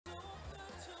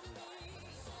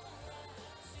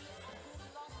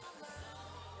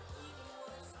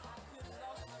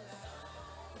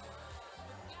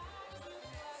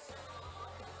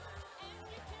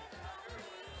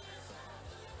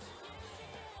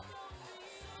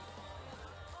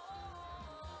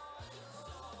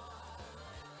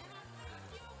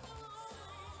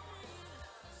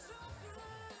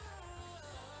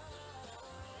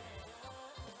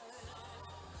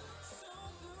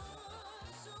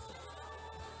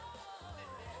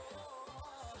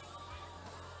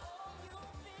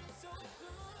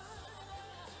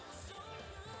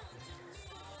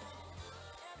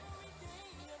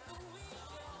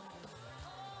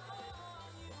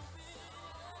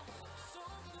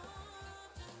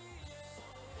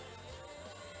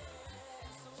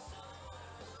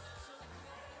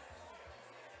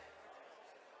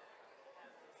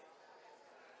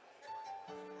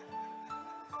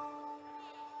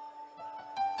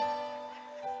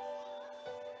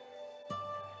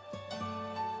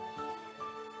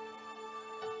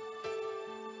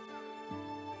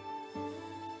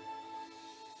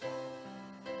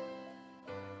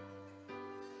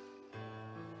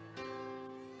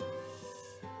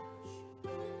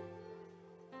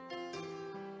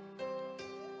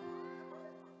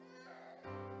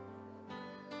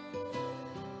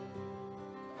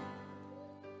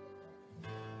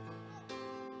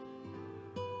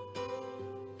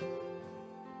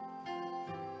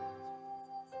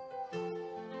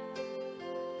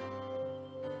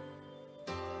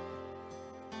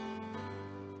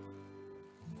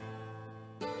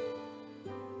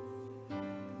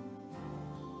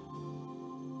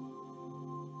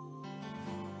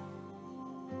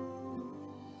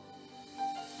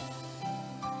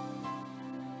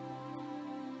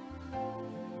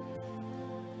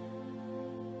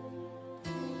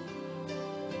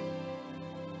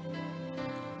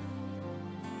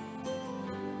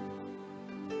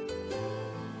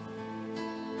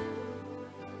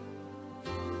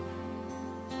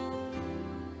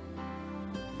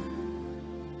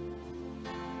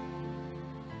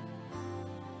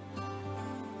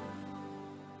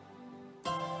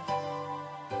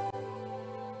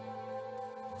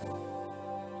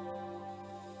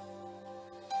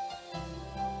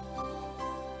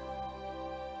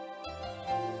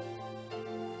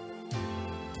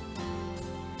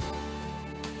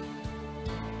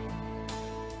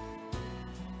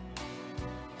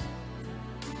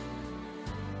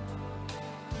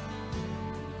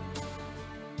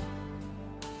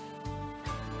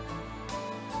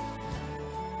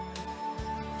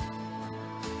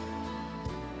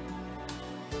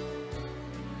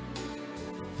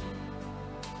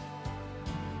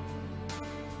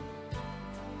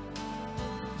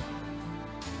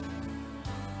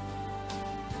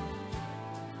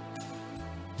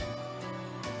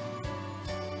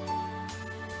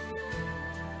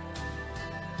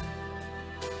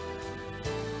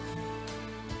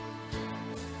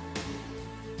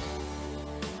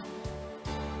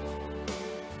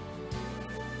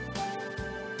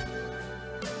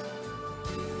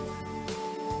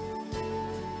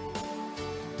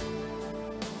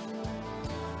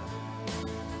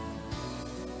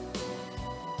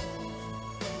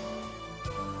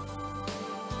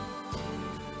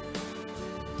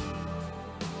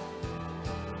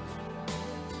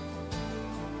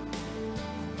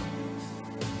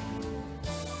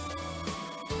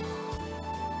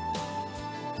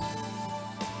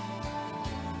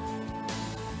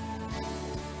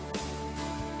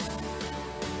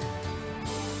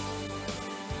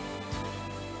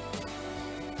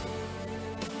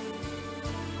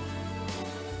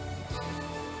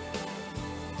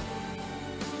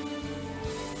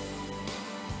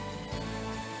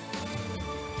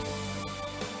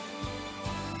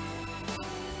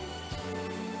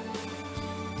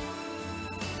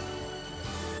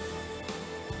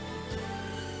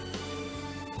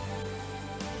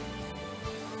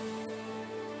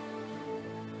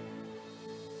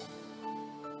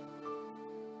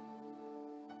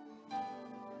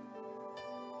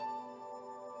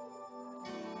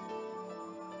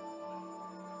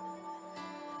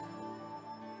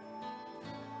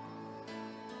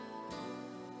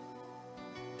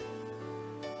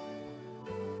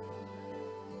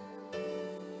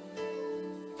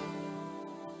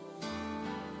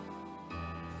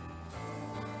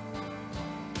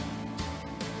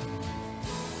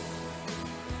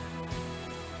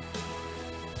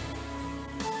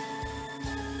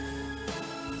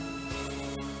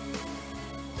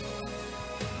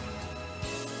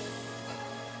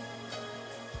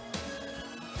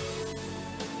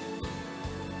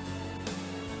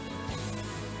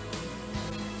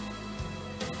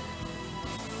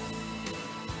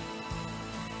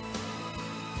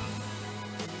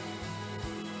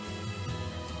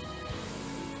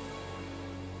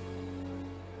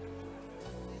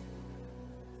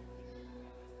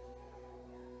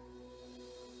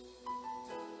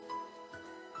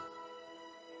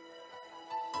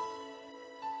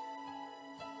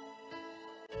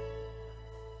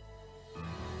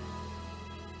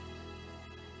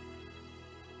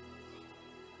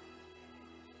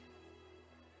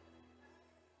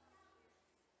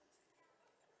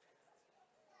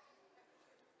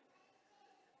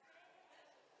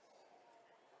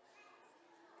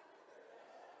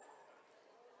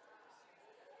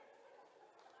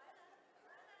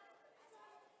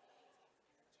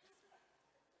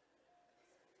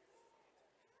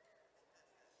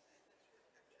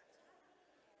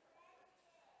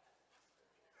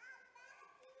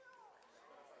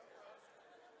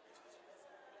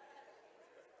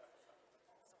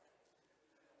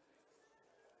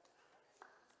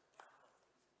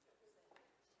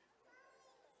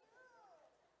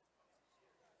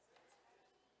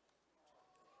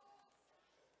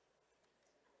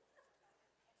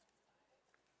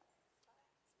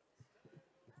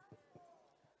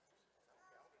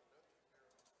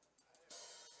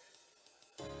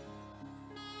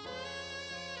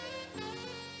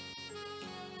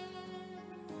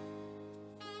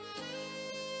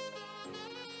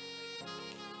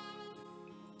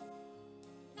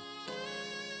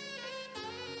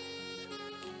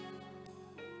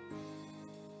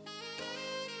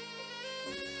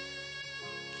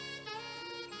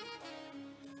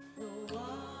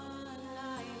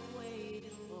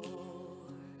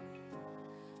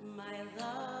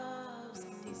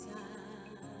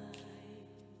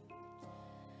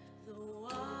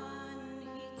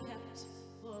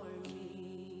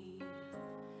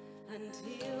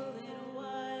until it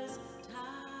was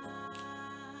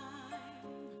time.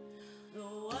 The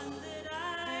one that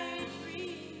I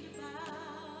dreamed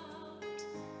about,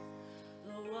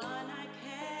 the one I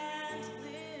can't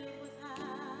live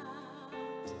without,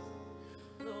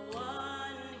 the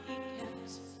one he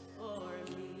kept for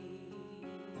me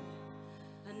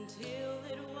until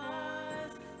it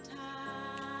was time.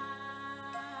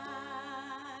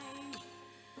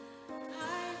 I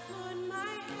put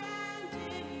my hand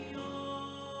in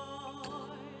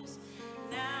yours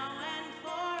now and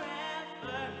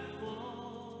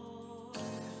forevermore.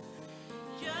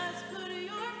 Just put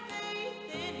your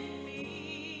faith in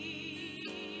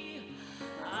me.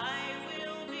 I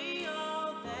will be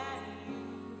all that you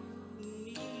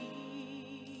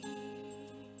need.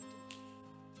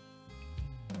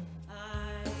 I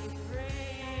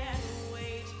pray and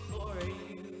wait for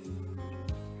you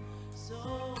so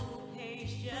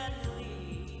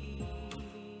patiently,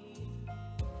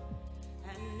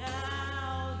 and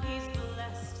now he's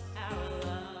blessed our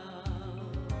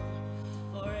love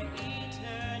for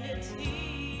eternity.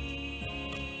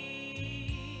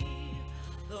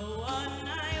 The one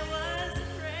I was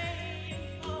praying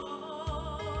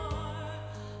for,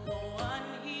 the one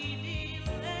he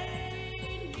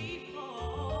delayed me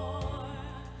for,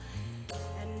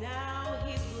 and now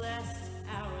he's blessed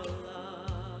our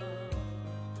love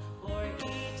for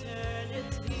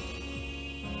eternity.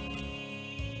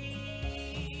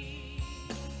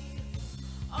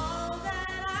 All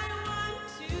that I want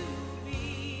to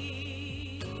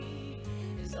be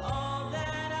is all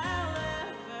that I'll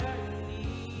ever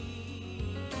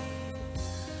need.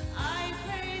 I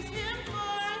praise him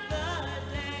for the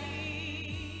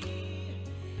day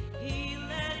he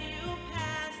let you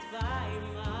pass by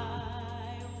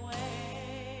my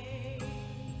way.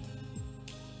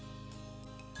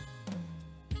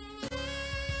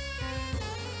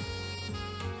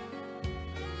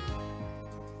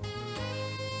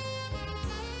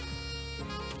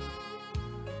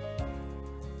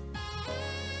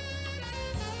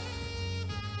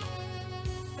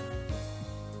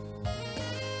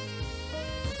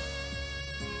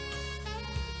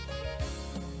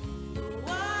 The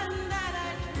one that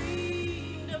I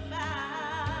dreamed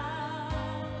about,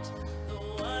 the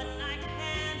one I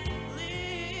can't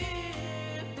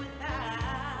live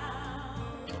without,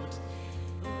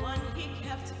 the one he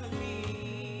kept for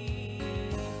me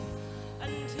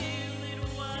until it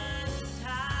was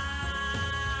time.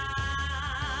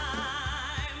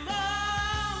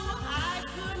 Oh, I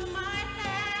put my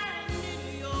hand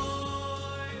in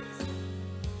yours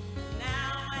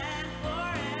now and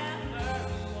forevermore.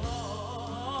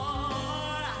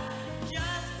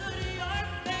 Just put your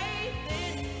faith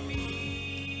in me.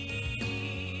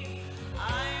 I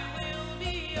will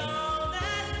be all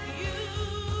that you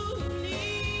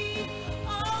need.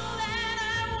 All that I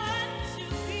want to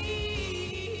be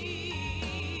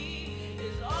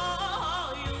is all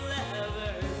you'll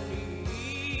ever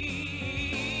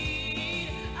need.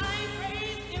 I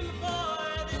praise him for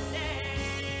the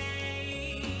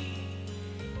day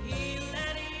he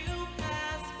let you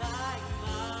pass by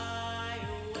my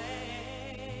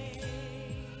way.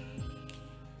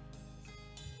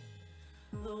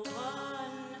 The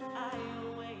one I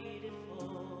waited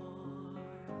for,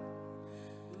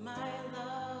 my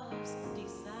love's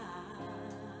desire.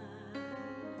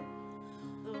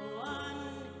 The one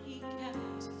he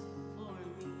kept for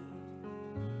me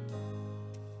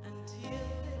until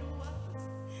it was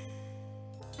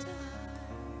time.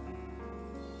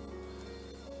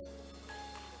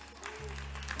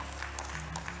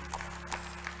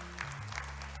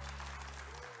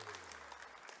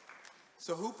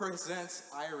 So who presents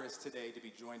Iris today to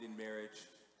be joined in marriage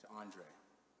to Andre?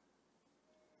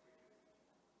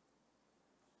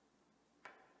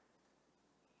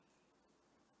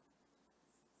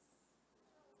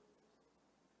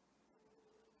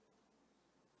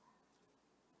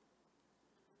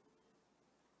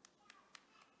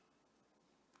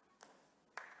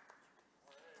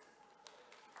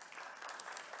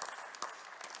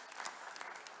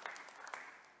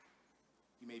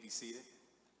 You may be seated.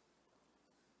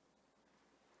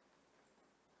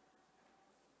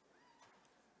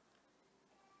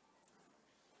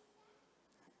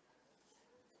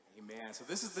 Amen. So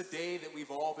this is the day that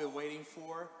we've all been waiting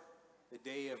for, the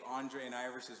day of Andre and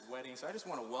Iris's wedding. So I just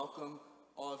want to welcome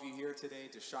all of you here today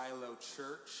to Shiloh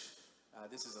Church.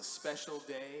 This is a special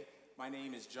day. My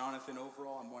name is Jonathan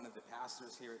Overall. I'm one of the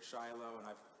pastors here at Shiloh, and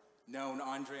I've known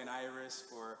Andre and Iris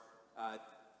for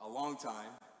a long time,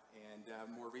 and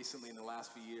more recently in the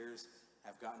last few years,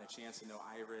 I've gotten a chance to know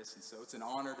Iris, and so it's an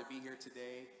honor to be here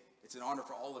today. It's an honor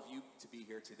for all of you to be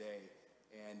here today.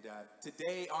 And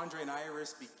today, Andre and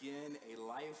Iris begin a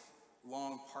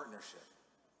lifelong partnership.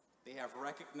 They have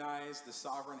recognized the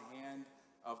sovereign hand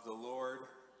of the Lord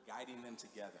guiding them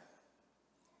together.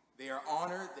 They are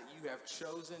honored that you have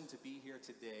chosen to be here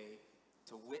today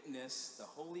to witness the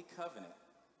holy covenant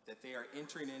that they are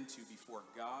entering into before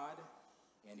God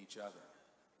and each other.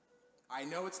 I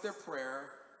know it's their prayer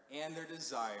and their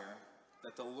desire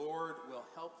that the Lord will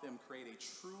help them create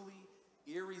a truly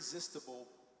irresistible,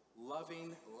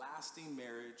 loving, lasting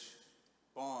marriage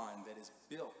bond that is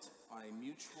built on a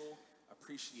mutual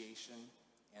appreciation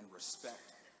and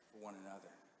respect for one another.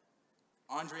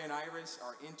 Andre and Iris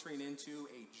are entering into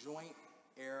a joint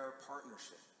heir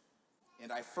partnership, and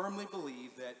I firmly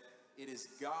believe that it is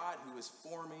God who is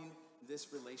forming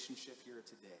this relationship here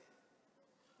today,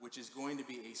 which is going to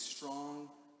be a strong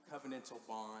covenantal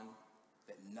bond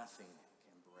that nothing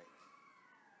can break.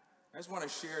 I just want to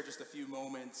share just a few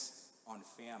moments on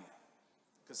family,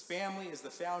 because family is the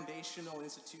foundational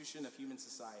institution of human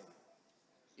society.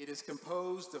 It is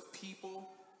composed of people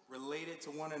related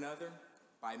to one another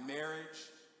by marriage,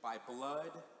 by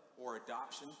blood, or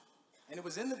adoption. And it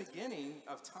was in the beginning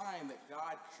of time that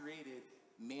God created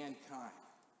mankind.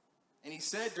 And he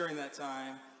said during that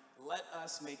time, "Let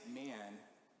us make man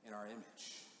in our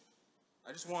image."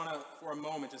 I just want to, for a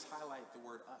moment, just highlight the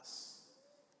word us,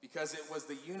 because it was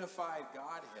the unified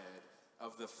Godhead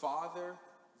of the Father,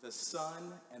 the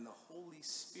Son, and the Holy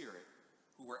Spirit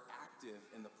who were active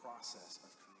in the process of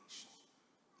creation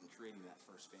in creating that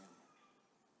first family.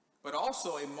 But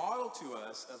also a model to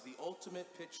us of the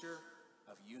ultimate picture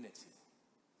of unity,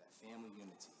 that family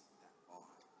unity, that bond.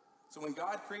 So when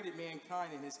God created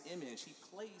mankind in his image, he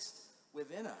placed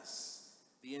within us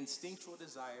the instinctual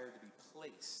desire to be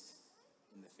placed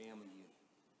in the family unit.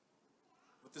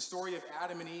 With the story of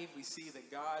Adam and Eve, we see that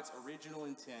God's original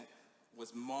intent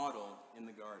was modeled in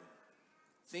the garden.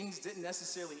 Things didn't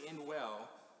necessarily end well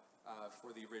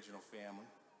for the original family,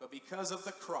 but because of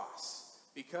the cross,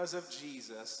 because of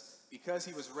Jesus, because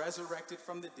he was resurrected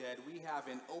from the dead, we have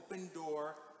an open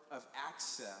door of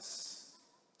access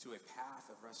to a path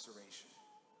of restoration.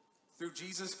 Through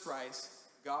Jesus Christ,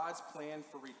 God's plan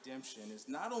for redemption is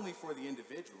not only for the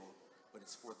individual, but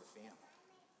it's for the family.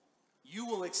 You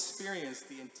will experience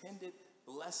the intended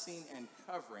blessing and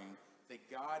covering that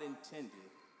God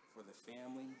intended for the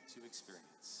family to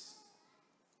experience.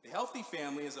 The healthy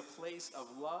family is a place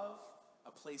of love,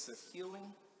 a place of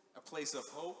healing, a place of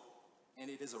hope, and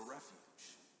it is a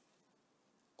refuge.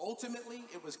 Ultimately,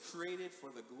 it was created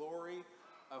for the glory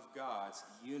of God's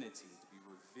unity to be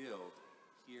revealed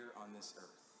here on this earth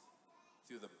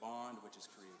through the bond which is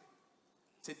created.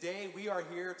 Today, we are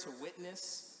here to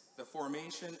witness the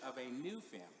formation of a new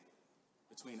family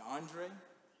between Andre,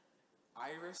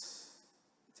 Iris,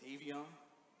 and Tavion,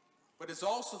 but it's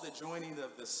also the joining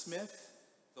of the Smith,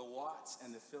 the Watts,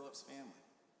 and the Phillips family.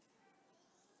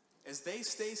 As they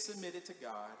stay submitted to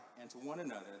God and to one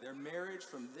another, their marriage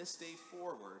from this day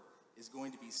forward is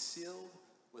going to be sealed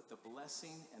with the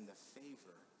blessing and the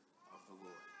favor of the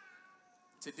Lord.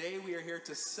 Today we are here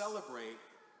to celebrate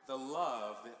the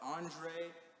love that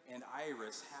Andre and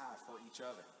Iris have for each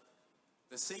other.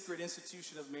 The sacred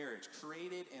institution of marriage,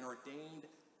 created and ordained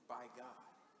by God.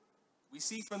 We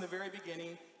see from the very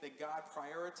beginning that God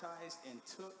prioritized and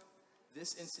took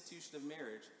this institution of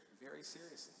marriage very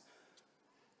seriously,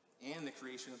 and the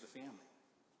creation of the family.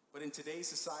 But in today's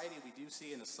society, we do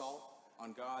see an assault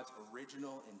on God's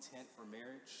original intent for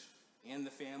marriage and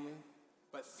the family.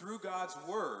 But through God's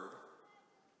word,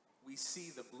 we see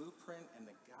the blueprint and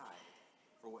the guide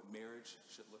for what marriage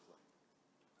should look like.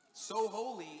 So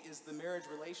holy is the marriage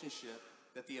relationship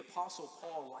that the Apostle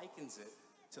Paul likens it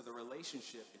to the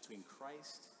relationship between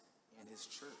Christ and his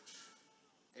church.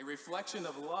 A reflection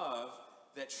of love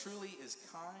that truly is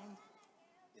kind,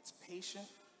 it's patient,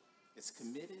 it's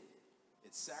committed,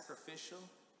 it's sacrificial,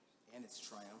 and it's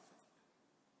triumphant.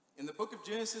 In the book of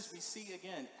Genesis, we see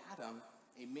again Adam,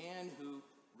 a man who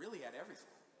really had everything.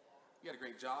 He had a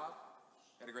great job,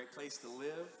 had a great place to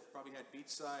live, probably had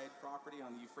beachside property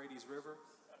on the Euphrates River.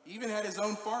 He even had his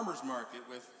own farmer's market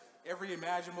with every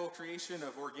imaginable creation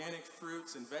of organic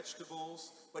fruits and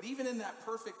vegetables. But even in that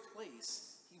perfect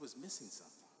place, he was missing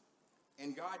something.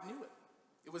 And God knew it.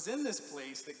 It was in this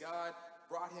place that God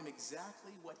brought him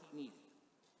exactly what he needed: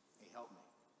 a helpmate,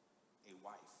 a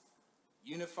wife,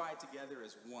 unified together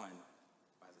as one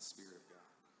by the Spirit of God.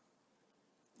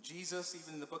 Jesus,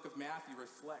 even in the book of Matthew,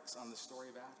 reflects on the story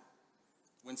of Adam.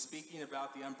 When speaking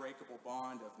about the unbreakable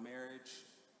bond of marriage,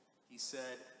 he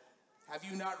said, "Have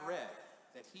you not read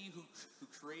that he who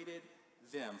created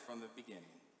them from the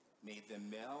beginning made them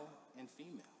male and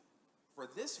female? For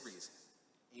this reason,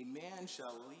 A man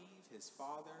shall leave his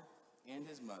father and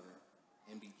his mother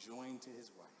and be joined to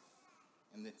his wife,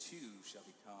 and the two shall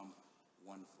become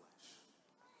one flesh.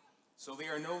 So they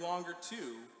are no longer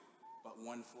two, but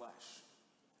one flesh.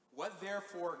 What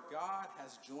therefore God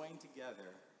has joined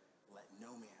together, let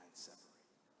no man separate.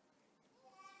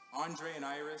 Andre and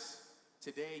Iris,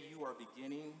 today you are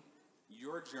beginning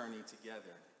your journey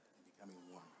together and becoming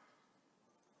one.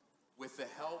 With the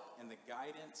help and the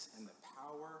guidance and the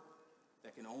power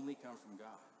that can only come from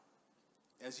God.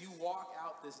 As you walk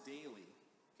out this daily,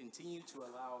 continue to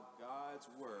allow God's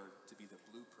word to be the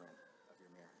blueprint of your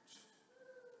marriage.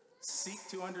 Seek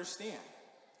to understand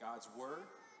God's word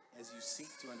as you seek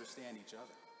to understand each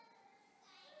other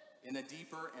in a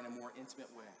deeper and a more intimate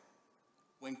way.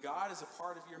 When God is a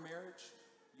part of your marriage,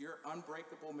 your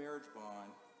unbreakable marriage bond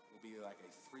will be like a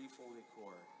three-folded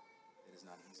cord that is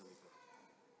not easily broken.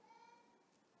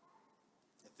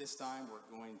 At this time, we're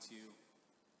going to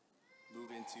move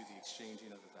into the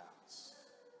exchanging of the vows.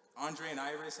 Andre and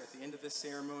Iris, at the end of this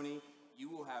ceremony, you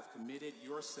will have committed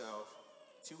yourself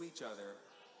to each other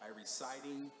by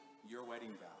reciting your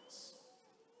wedding vows.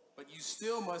 But you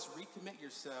still must recommit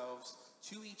yourselves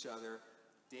to each other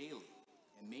daily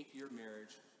and make your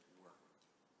marriage work.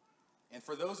 And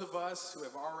for those of us who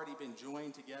have already been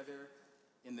joined together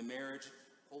in the marriage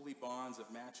holy bonds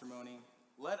of matrimony,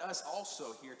 let us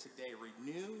also here today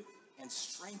renew and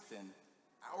strengthen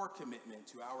our commitment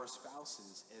to our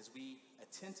spouses as we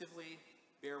attentively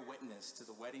bear witness to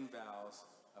the wedding vows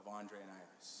of Andre and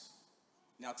Iris.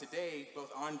 Now today,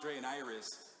 both Andre and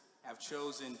Iris have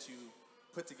chosen to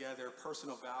put together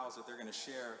personal vows that they're going to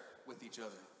share with each other.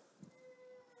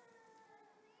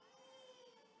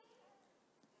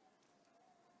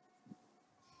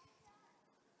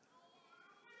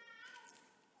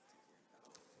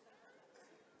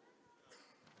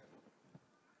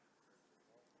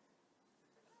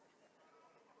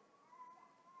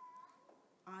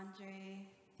 Andre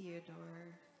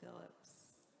Theodore Phillips,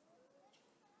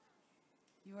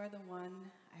 you are the one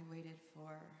I waited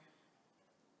for.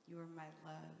 You are my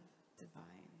love divine.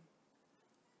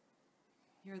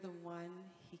 You're the one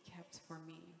he kept for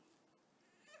me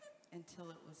until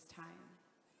it was time.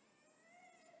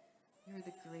 You're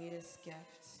the greatest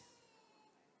gift.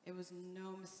 It was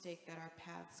no mistake that our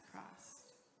paths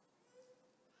crossed.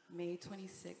 May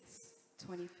 26,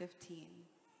 2015,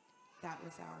 that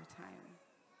was our time.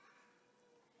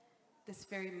 This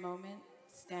very moment,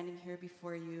 standing here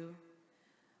before you,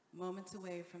 moments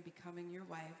away from becoming your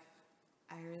wife,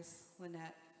 Iris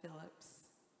Lynette Phillips,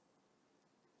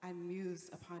 I muse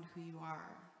upon who you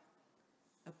are,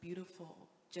 a beautiful,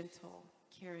 gentle,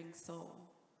 caring soul.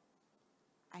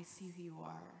 I see who you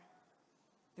are,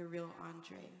 the real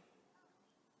Andre.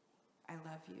 I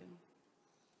love you.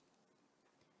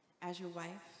 As your wife,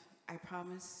 I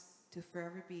promise to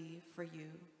forever be for you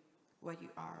what you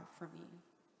are for me.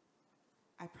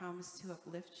 I promise to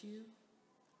uplift you,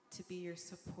 to be your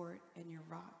support and your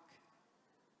rock,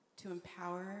 to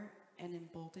empower and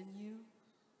embolden you,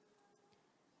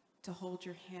 to hold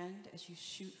your hand as you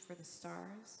shoot for the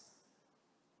stars.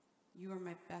 You are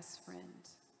my best friend.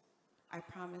 I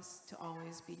promise to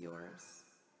always be yours.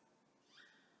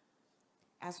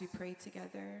 As we pray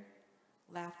together,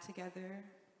 laugh together,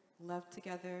 love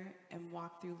together, and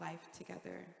walk through life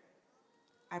together,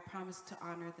 I promise to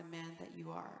honor the man that you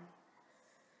are.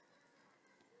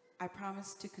 I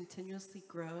promise to continuously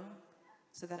grow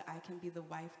so that I can be the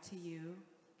wife to you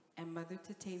and mother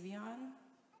to Tavion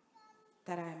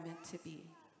that I am meant to be.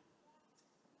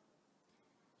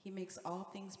 He makes all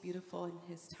things beautiful in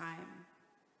his time.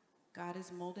 God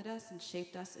has molded us and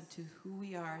shaped us into who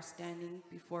we are standing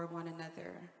before one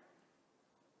another,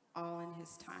 all in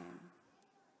his time.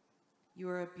 You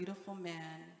are a beautiful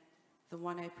man, the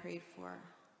one I prayed for.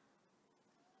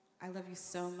 I love you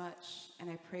so much, and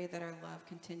I pray that our love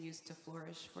continues to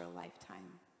flourish for a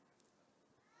lifetime.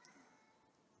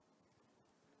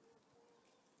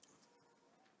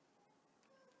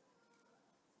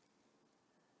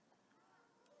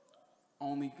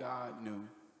 Only God knew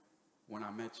when I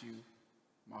met you,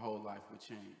 my whole life would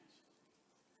change.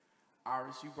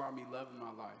 Iris, you brought me love in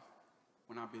my life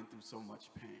when I've been through so much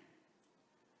pain.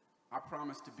 I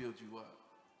promise to build you up.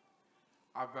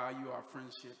 I value our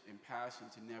friendship and passion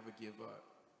to never give up.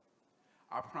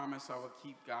 I promise I will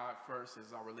keep God first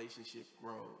as our relationship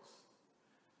grows.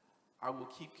 I will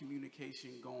keep communication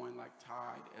going like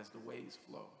tide as the waves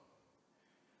flow.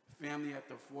 Family at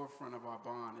the forefront of our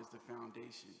bond is the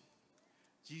foundation.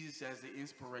 Jesus as the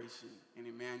inspiration and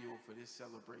Emmanuel for this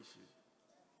celebration.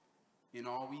 In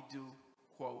all we do,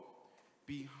 quote,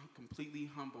 be completely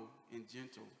humble and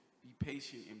gentle. Be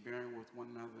patient and bearing with one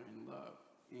another in love,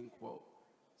 end quote,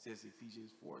 says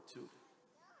Ephesians 4:2.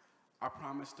 I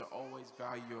promise to always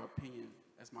value your opinion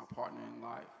as my partner in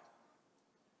life,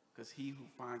 because he who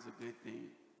finds a good thing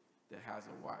that has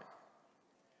a wife.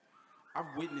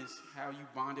 I've witnessed how you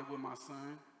bonded with my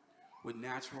son with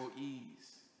natural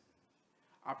ease.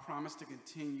 I promise to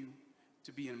continue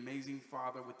to be an amazing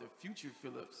father with the future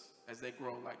Phillips as they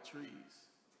grow like trees.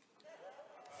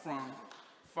 From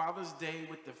Father's Day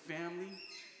with the family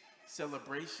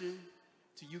celebration,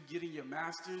 to you getting your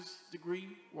master's degree,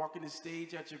 walking the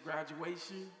stage at your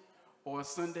graduation, or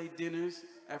Sunday dinners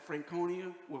at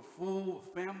Franconia with full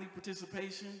family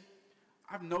participation,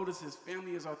 I've noticed his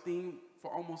family is our theme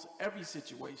for almost every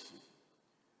situation.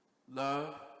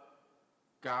 Love,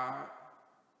 God,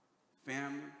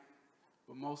 family,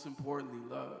 but most importantly,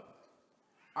 love.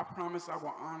 I promise I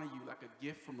will honor you like a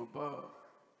gift from above,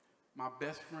 my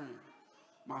best friend,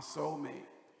 my soulmate,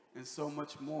 and so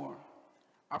much more.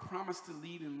 I promise to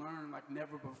lead and learn like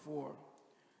never before.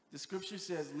 The scripture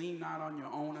says, lean not on your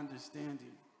own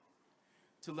understanding.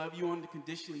 To love you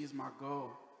unconditionally is my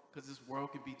goal, because this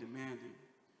world can be demanding.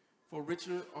 For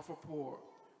richer or for poor,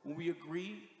 when we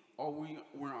agree or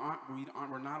we're not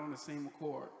on the same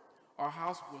accord, our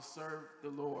house will serve the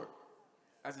Lord.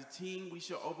 As a team, we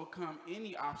shall overcome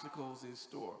any obstacles in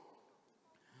store.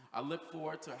 I look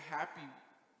forward to a happy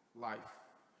life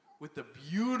with a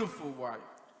beautiful wife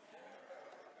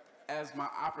as my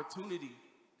opportunity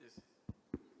is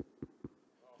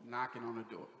knocking on the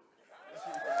door.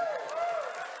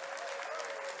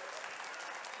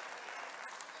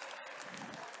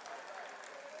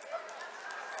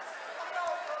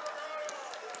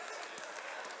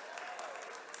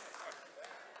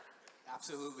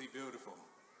 Absolutely beautiful.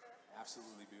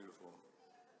 Absolutely beautiful.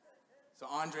 So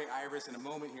Andre, Iris, in a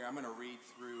moment here, I'm going to read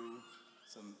through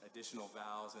some additional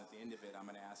vows, and at the end of it, I'm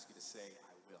going to ask you to say,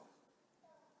 I will.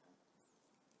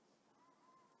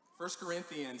 1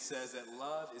 Corinthians says that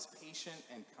love is patient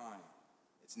and kind.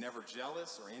 It's never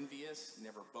jealous or envious,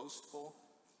 never boastful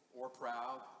or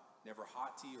proud, never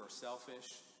haughty or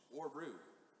selfish or rude.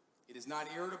 It is not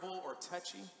irritable or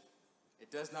touchy.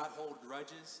 It does not hold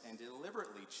grudges and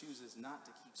deliberately chooses not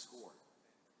to keep score.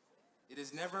 It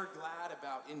is never glad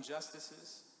about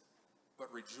injustices,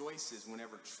 but rejoices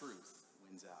whenever truth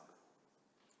wins out.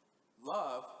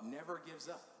 Love never gives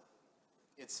up.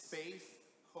 Its faith,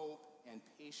 hope, and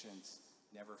patience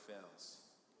never fails.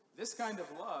 This kind of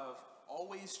love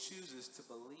always chooses to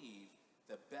believe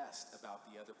the best about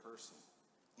the other person,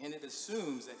 and it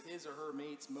assumes that his or her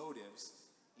mate's motives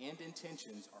and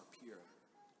intentions are pure.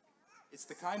 It's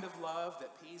the kind of love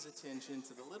that pays attention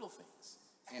to the little things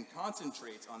and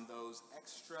concentrates on those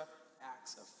extra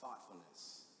acts of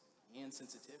thoughtfulness and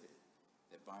sensitivity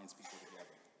that binds people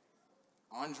together.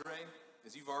 Andre,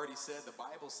 as you've already said, the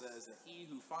Bible says that he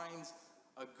who finds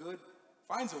a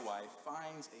wife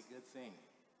finds a good thing,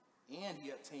 and he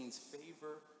obtains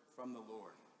favor from the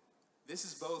Lord. This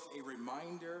is both a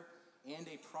reminder and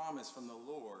a promise from the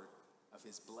Lord of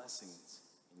his blessings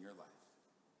in your life.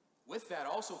 With that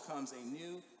also comes a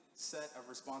new set of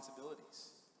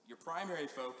responsibilities. Your primary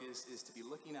focus is to be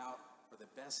looking out for the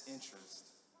best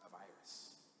interest of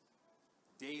Iris,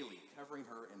 daily covering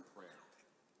her in prayer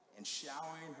and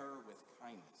showering her with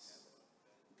kindness.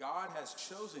 God has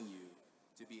chosen you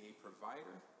to be a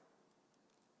provider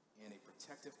and a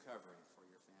protective covering for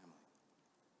your family.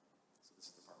 So this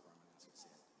is the part where I'm going to ask you to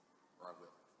say it, or I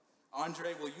will.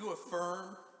 Andre, will you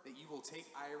affirm that you will take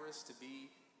Iris to be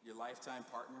your lifetime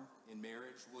partner in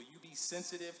marriage? Will you be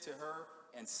sensitive to her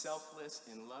and selfless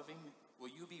and loving? Will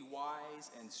you be wise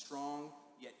and strong,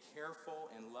 yet careful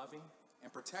and loving,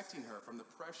 and protecting her from the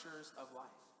pressures of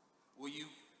life? Will you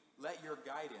let your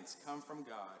guidance come from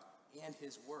God and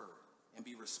his word and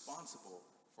be responsible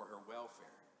for her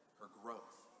welfare, her growth,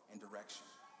 and direction?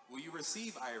 Will you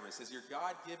receive Iris as your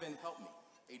God-given helpmeet,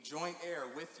 a joint heir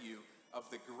with you of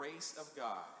the grace of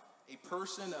God, a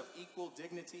person of equal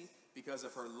dignity because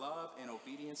of her love and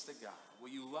obedience to God? Will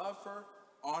you love her,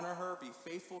 honor her, be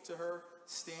faithful to her,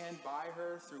 stand by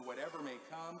her through whatever may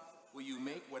come? Will you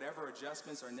make whatever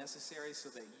adjustments are necessary so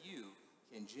that you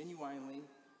can genuinely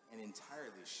and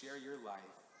entirely share your life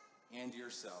and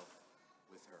yourself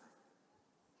with her?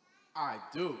 I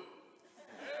do.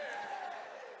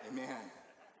 Amen.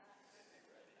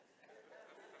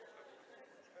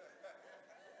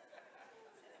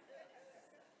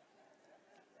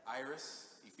 Iris,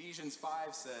 Ephesians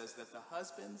 5 says that the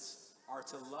husbands are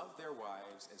to love their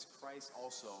wives as Christ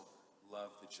also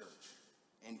loved the church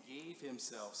and gave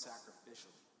himself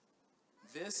sacrificially.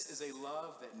 This is a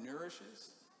love that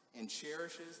nourishes and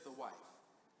cherishes the wife,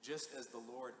 just as the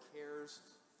Lord cares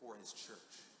for his church.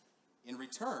 In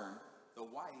return, the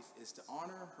wife is to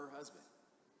honor her husband.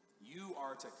 You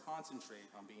are to concentrate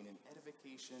on being an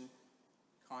edification,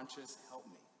 conscious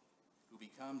helpmate who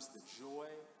becomes the joy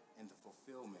and the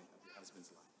fulfillment of your husband's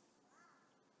life.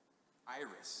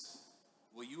 Iris,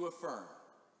 will you affirm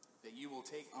that you will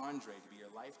take Andre to be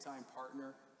your lifetime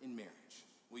partner in marriage?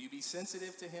 Will you be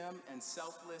sensitive to him and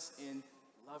selfless in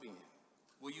loving him?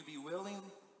 Will you be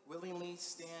willingly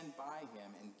stand by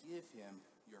him and give him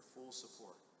your full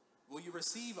support? Will you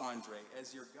receive Andre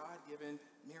as your God-given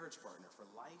marriage partner for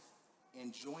life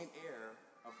and joint heir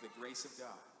of the grace of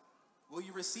God? Will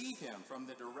you receive him from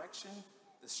the direction,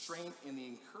 the strength, and the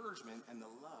encouragement and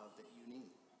the love that you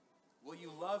need? Will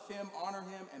you love him, honor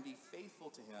him, and be faithful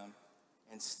to him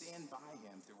and stand by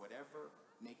him through whatever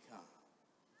may come?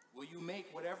 Will you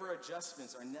make whatever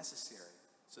adjustments are necessary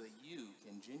so that you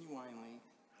can genuinely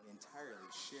and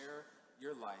entirely share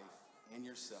your life and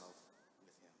yourself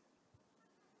with him?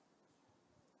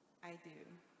 I do.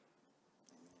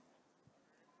 Amen.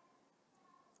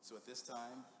 So at this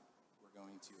time, we're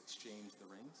going to exchange the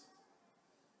rings.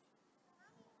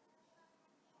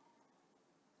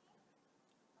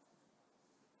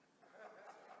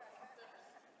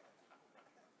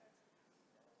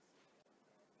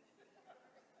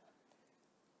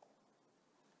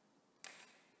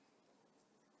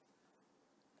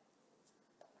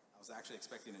 I was actually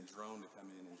expecting a drone to come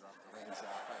in and drop the rings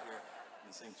out right here in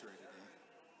the sanctuary today.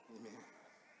 Amen.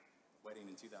 Wedding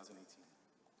in 2018.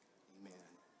 Amen.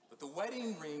 But the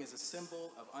wedding ring is a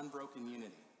symbol of unbroken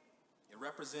unity. It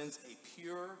represents a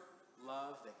pure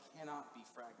love that cannot be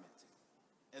fragmented,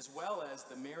 as well as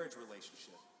the marriage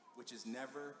relationship, which is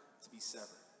never to be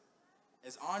severed.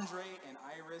 As Andre and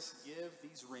Iris give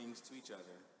these rings to each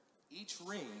other, each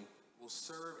ring will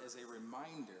serve as a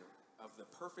reminder of the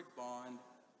perfect bond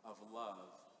of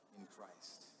love in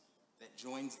Christ that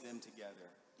joins them together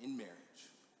in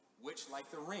marriage, which, like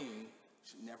the ring,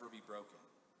 should never be broken.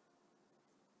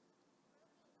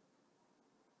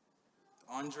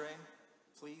 Andre,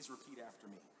 please repeat after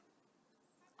me.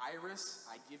 Iris,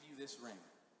 I give you this ring.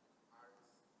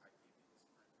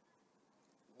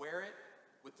 Wear it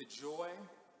with joy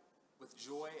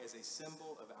as a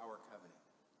symbol of our covenant.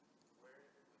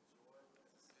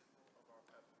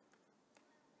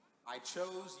 I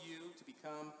chose you to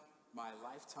become my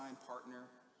lifetime partner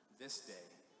this day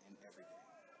and every day.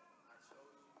 I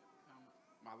chose you to become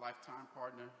my lifetime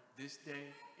partner this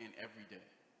day and every day.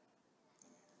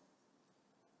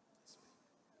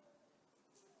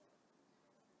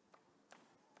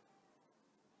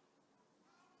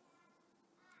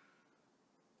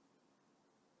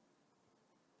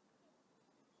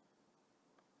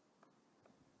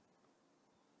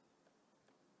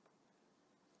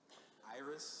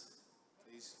 Iris,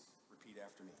 please repeat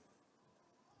after me.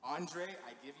 Andre,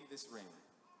 I give you this ring.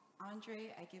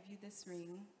 Andre, I give you this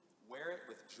ring. Wear it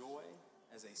with joy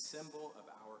as a symbol of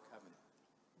our covenant.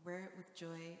 Wear it with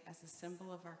joy as a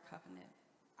symbol of our covenant.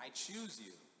 I choose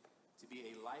you to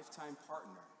be a lifetime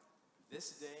partner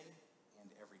this day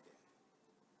and every day.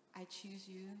 I choose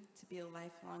you to be a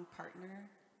lifelong partner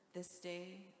this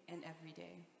day and every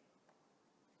day.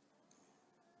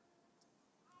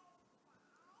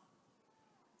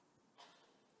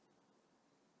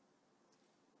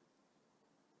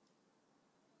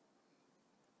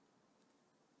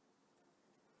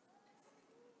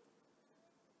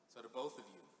 So to both of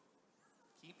you,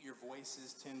 keep your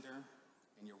voices tender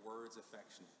and your words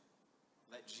affectionate.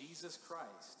 Let Jesus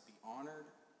Christ be honored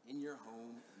in your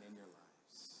home and in your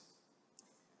lives.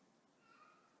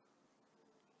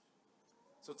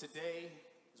 So today,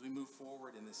 as we move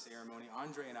forward in this ceremony,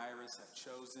 Andre and Iris have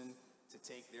chosen to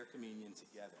take their communion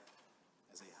together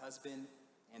as a husband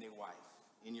and a wife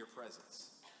in your presence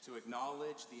to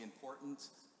acknowledge the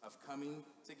importance of coming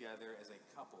together as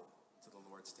a couple to the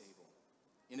Lord's table.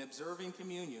 In observing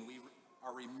communion, we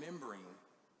are remembering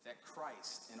that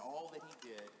Christ and all that he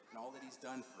did and all that he's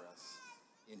done for us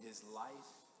in his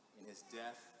life, in his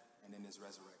death, and in his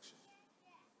resurrection.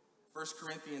 1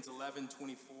 Corinthians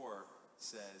 11:24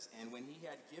 says, "And when he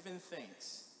had given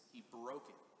thanks, he broke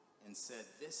it and said,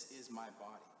 'This is my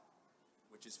body,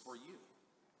 which is for you.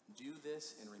 Do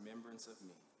this in remembrance of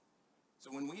me.'" So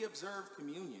when we observe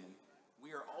communion,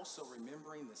 we are also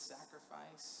remembering the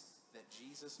sacrifice that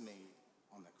Jesus made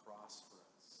on the cross for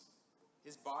us.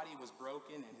 His body was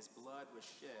broken and his blood was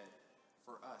shed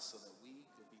for us so that we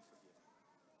could be forgiven.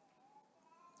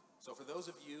 So for those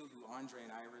of you who Andre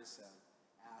and Iris have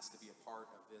asked to be a part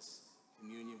of this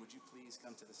communion, would you please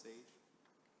come to the stage?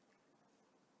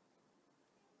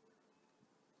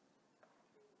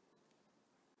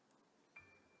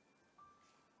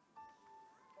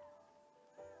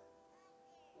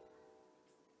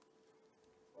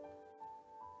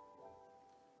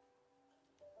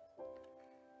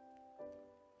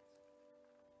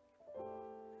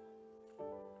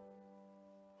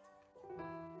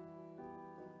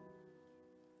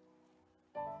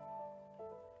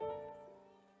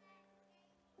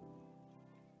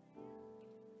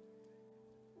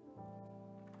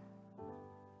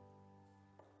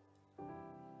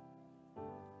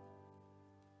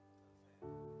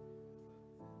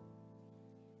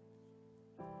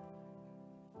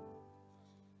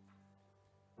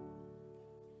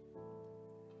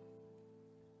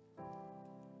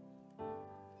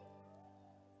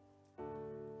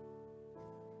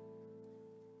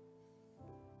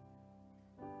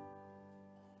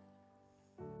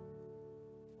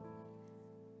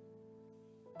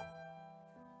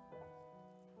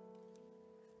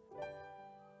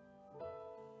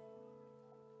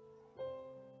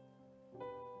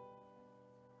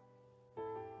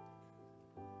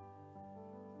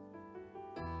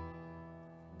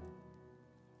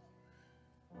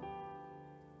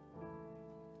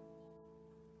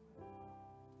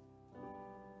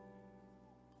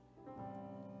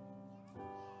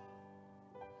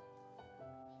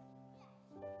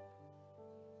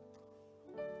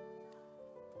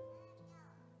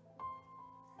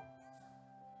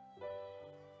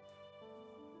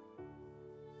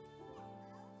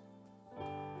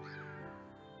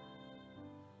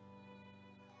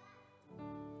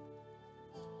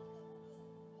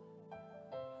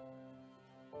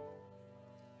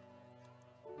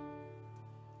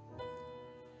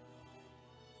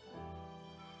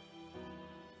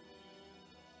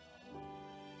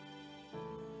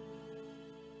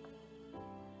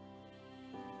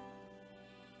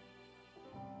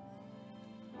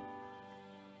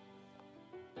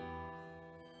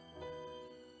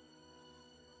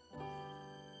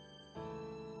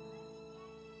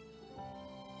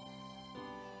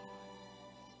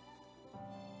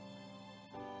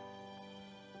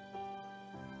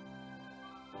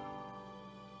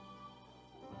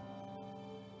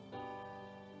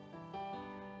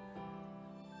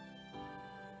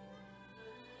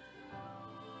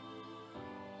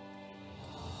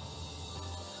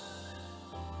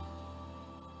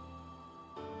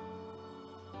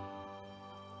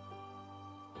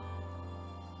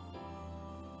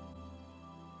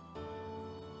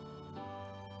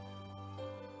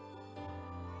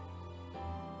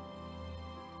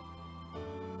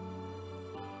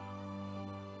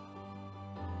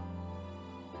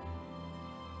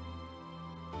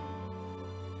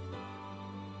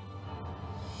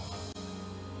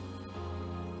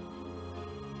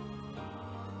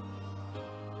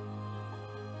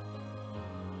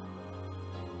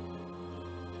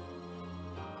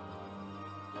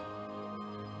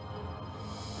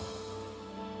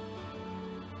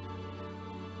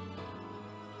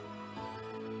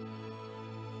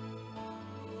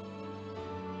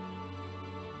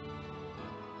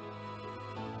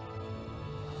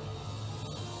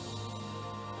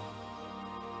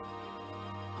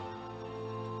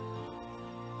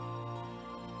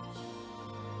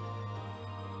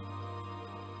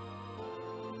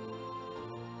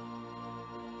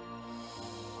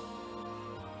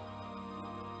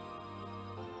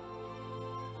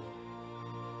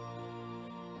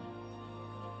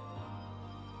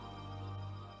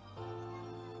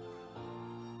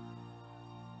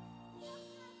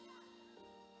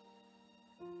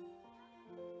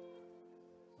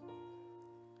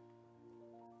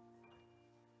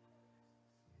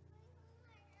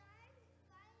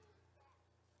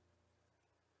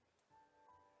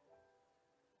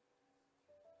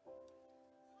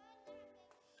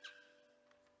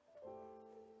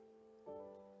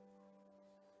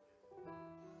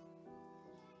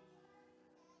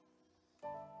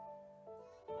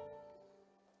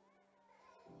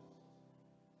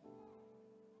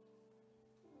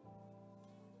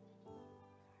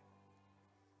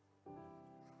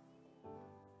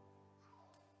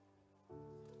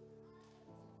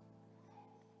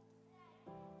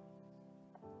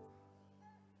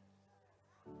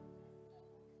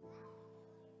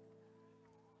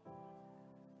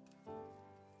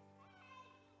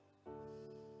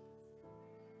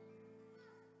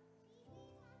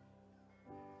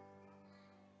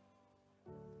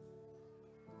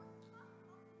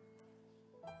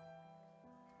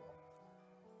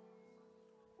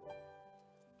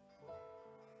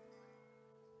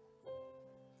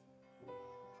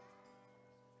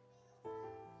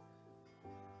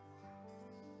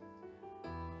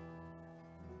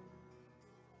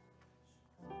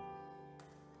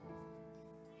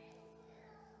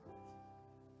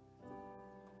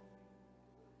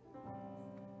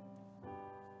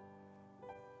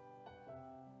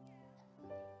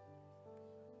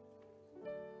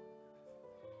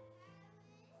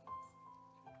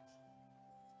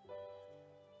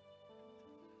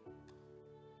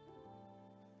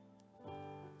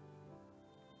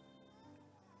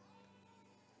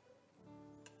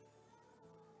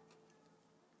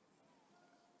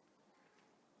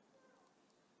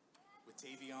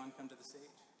 Tavion come to the stage?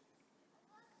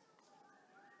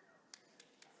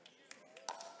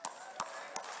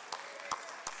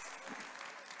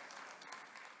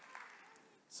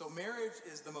 So marriage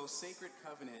is the most sacred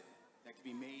covenant that can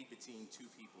be made between two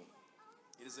people.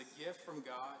 It is a gift from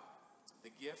God,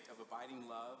 the gift of abiding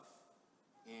love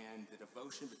and the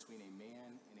devotion between a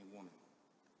man and a woman.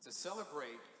 To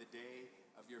celebrate the day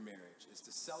of your marriage is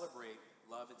to celebrate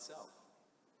love itself.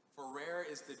 For rare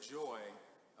is the joy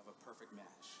of a perfect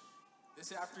match.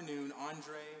 This afternoon,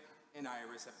 Andre and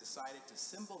Iris have decided to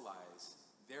symbolize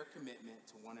their commitment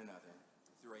to one another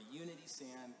through a unity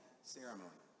sand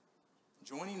ceremony.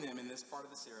 Joining them in this part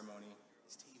of the ceremony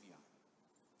is Tavion,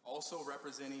 also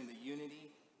representing the unity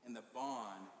and the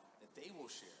bond that they will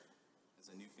share as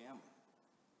a new family.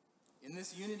 In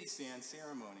this unity sand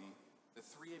ceremony, the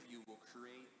three of you will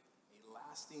create a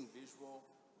lasting visual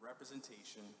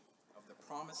representation of the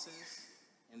promises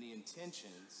and the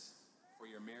intentions for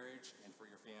your marriage and for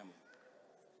your family.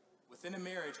 Within a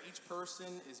marriage, each person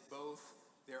is both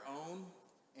their own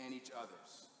and each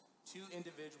other's. Two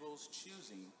individuals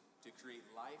choosing to create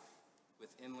life with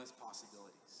endless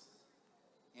possibilities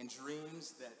and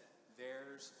dreams that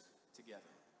theirs together,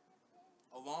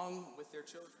 along with their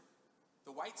children.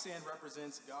 The white sand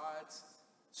represents God's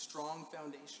strong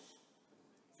foundation.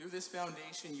 Through this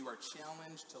foundation, you are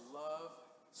challenged to love,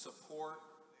 support,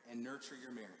 and nurture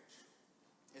your marriage.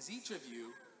 As each of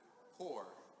you pour,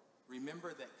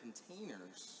 remember that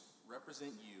containers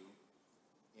represent you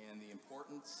and the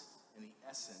importance and the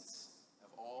essence of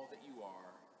all that you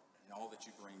are and all that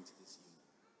you bring to this union.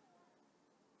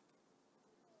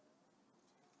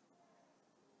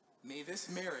 May this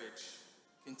marriage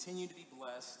continue to be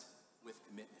blessed with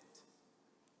commitment.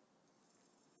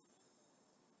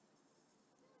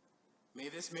 May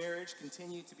this marriage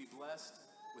continue to be blessed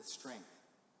with strength.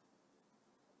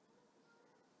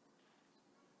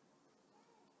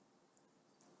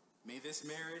 May this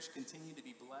marriage continue to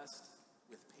be blessed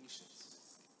with patience.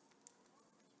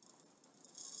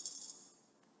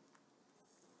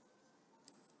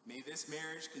 May this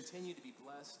marriage continue to be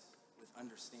blessed with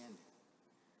understanding.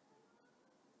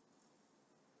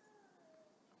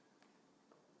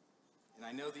 And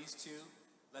I know these two,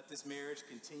 let this marriage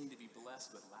continue to be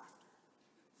blessed with laughter.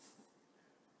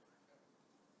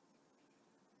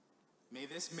 May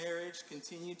this marriage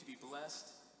continue to be blessed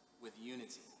with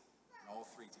unity, and all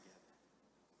three together.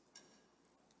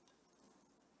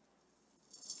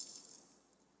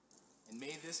 And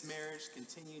may this marriage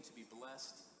continue to be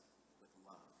blessed with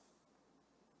love.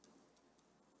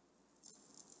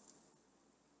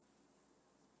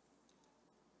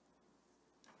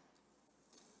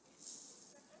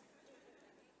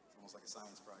 It's almost like a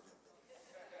science project.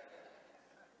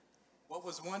 What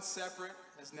was once separate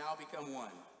has now become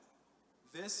one.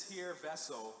 This here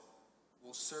vessel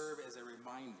will serve as a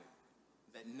reminder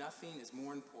that nothing is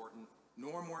more important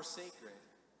nor more sacred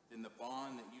than the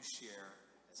bond that you share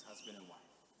as husband and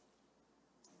wife.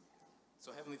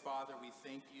 So Heavenly Father, we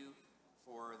thank you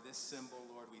for this symbol,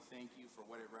 Lord. We thank you for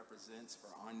what it represents for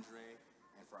Andre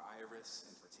and for Iris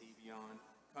and for Tavion,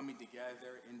 coming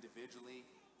together individually,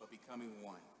 but becoming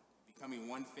one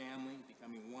family,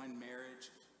 becoming one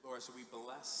marriage. Lord, so we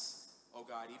bless, oh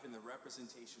God, even the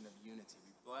representation of unity.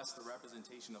 We bless the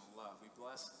representation of love. We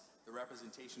bless the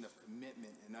representation of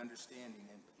commitment and understanding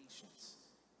and patience.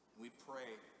 And we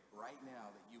pray right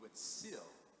now that you would seal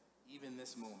even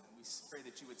this moment. We pray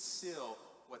that you would seal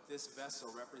what this vessel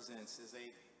represents as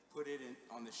they put it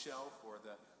on the shelf or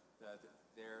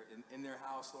in their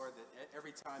house, Lord, that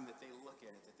every time that they look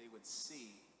at it, that they would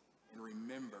see and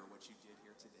remember what you did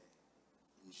here today.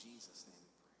 In Jesus' name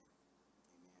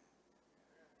we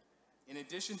pray. Amen. In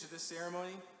addition to this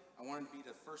ceremony, I wanted to be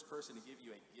the first person to give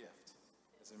you a gift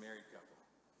as a married couple.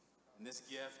 And this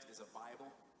gift is a Bible.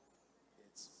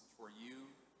 It's for you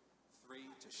three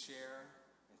to share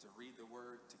and to read the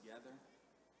word together.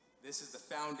 This is the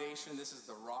foundation, this is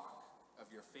the rock of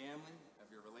your family, of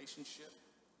your relationship.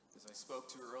 As I spoke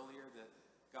to earlier, that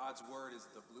God's word is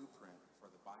the blueprint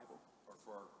for the Bible, or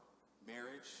for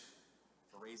marriage,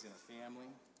 for raising a family.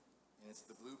 And it's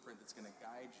the blueprint that's going to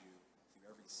guide you through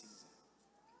every season,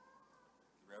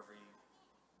 through every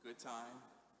good time,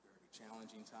 through every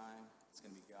challenging time. It's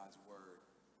going to be God's word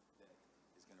that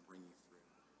is going to bring you through.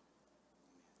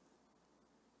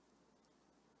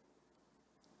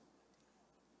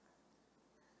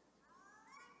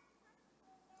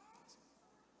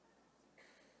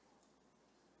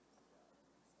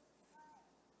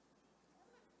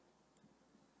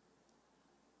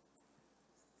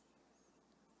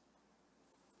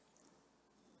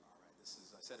 This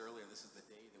is said earlier, this is the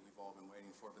day that we've all been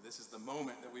waiting for, but this is the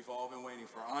moment that we've all been waiting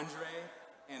for. Andre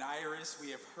and Iris,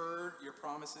 we have heard your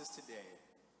promises today,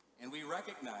 and we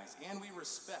recognize and we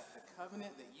respect the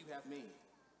covenant that you have made.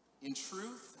 In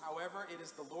truth, however, it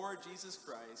is the Lord Jesus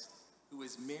Christ who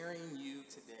is marrying you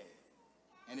today,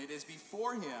 and it is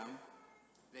before him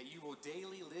that you will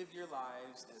daily live your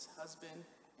lives as husband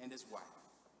and as wife.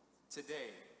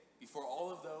 Today, before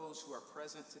all of those who are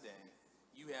present today,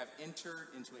 you have entered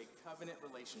into a covenant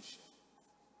relationship.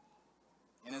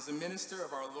 And as a minister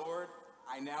of our Lord,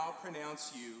 I now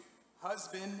pronounce you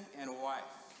husband and wife.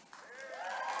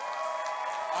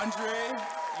 Andre,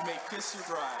 you may kiss your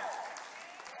bride.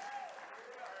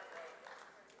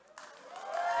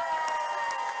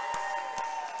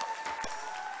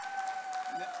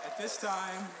 At this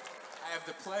time, I have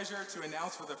the pleasure to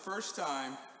announce for the first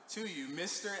time to you,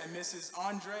 Mr. and Mrs.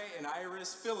 Andre and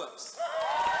Iris Phillips.